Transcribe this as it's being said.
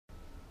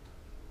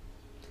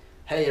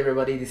Hey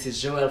everybody, this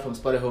is Joel from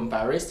Spotted Home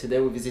Paris. Today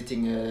we're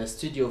visiting a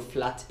studio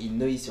flat in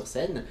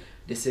Neuilly-sur-Seine.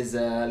 This is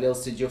a little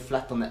studio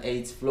flat on the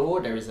 8th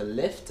floor. There is a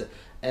lift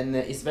and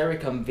it's very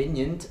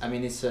convenient. I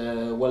mean, it's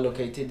well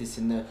located. It's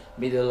in the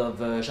middle of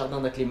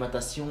Jardin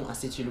d'Acclimatation,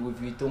 Institut Louis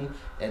Vuitton,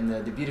 and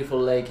the beautiful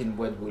lake in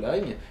Bois de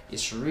Boulogne.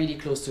 It's really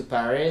close to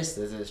Paris.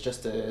 It's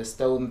just a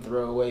stone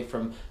throw away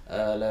from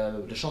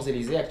the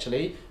Champs-Élysées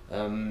actually.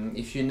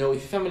 If you're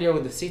familiar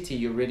with the city,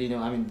 you really know.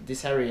 I mean,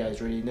 this area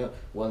is really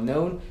well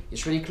known.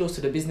 It's really close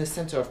to the business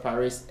center of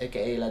Paris,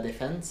 aka La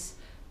Défense,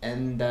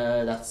 and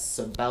that's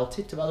about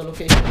it about the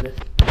location. Let me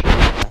show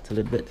you that a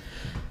little bit.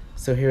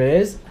 So here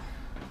it is.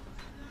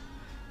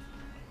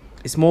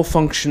 It's more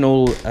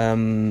functional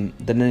than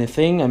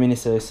anything. I mean,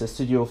 it's a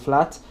studio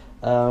flat.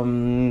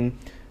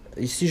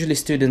 It's usually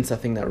students, I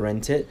think, that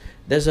rent it.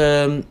 There's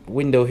a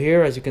window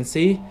here, as you can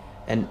see.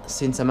 And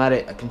since I'm at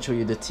it, I can show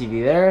you the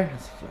TV there.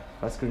 It's a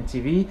flat screen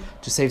TV.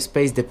 To save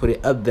space, they put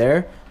it up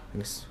there.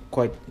 It's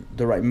quite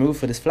the right move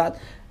for this flat.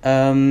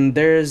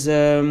 There's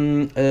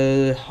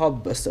a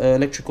hob,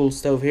 electrical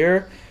stove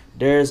here.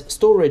 There's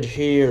storage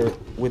here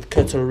with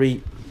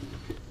cutlery.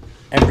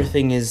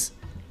 Everything is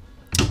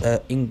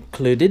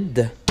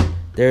included.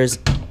 There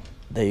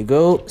you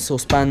go,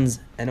 saucepans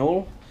and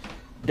all.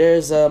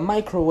 There's a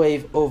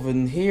microwave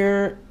oven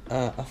here.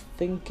 I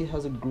think it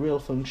has a grill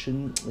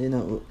function, you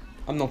know.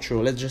 I'm not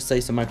sure, let's just say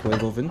it's a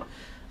microwave oven.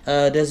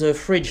 There's a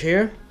fridge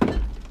here.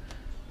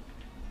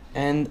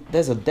 And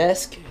there's a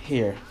desk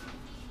here.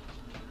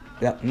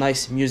 Yeah,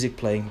 nice music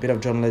playing, bit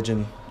of John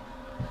Legend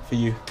for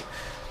you.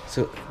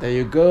 So there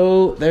you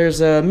go.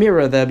 There's a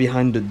mirror there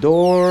behind the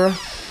door.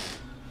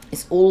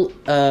 It's all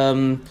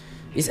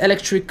it's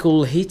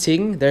electrical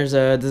heating. There's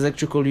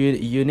electrical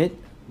unit,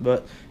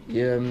 but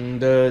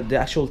the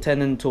actual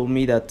tenant told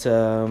me that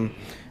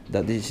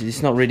that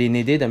it's not really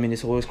needed. I mean,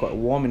 it's always quite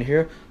warm in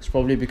here. It's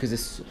probably because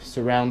it's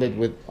surrounded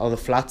with other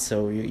flats,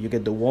 so you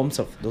get the warmth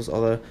of those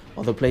other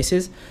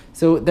places.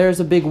 So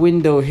there's a big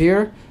window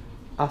here.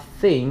 I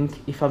think,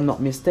 if I'm not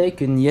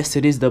mistaken, yes,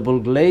 it is double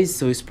glazed,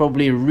 so it's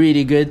probably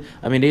really good.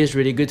 I mean, it is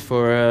really good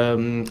for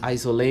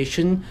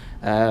isolation,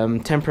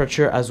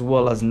 temperature as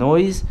well as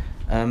noise.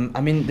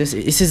 I mean, this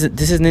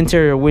is an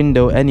interior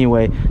window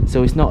anyway,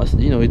 so it's not,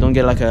 you know, you don't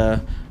get like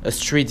a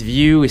street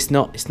view. It's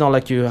not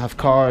like you have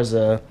cars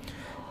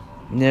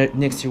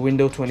next to your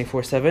window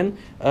 24/7.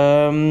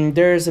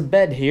 There's a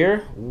bed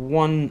here.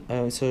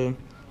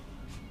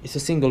 It's a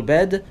single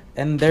bed,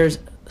 and there's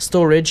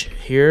storage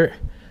here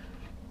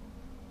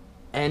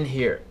and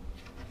here.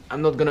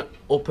 I'm not gonna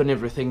open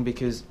everything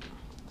because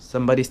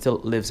somebody still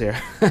lives here.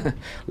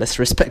 Let's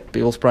respect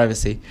people's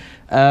privacy.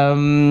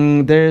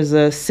 There's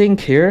a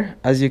sink here,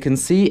 as you can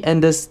see,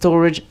 and there's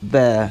storage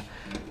there.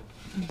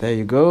 There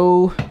you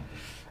go.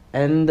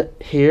 And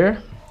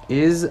here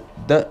is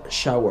the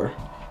shower.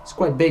 It's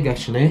quite big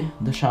actually,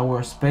 the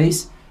shower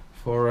space.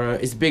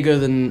 It's bigger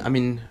than, I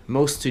mean,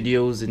 most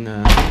studios in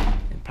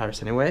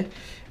Paris anyway.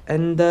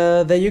 And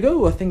there you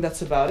go. I think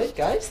that's about it,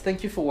 guys.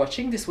 Thank you for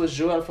watching. This was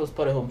Joel from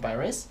Spotted Home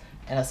Paris,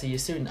 and I'll see you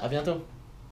soon. À bientôt.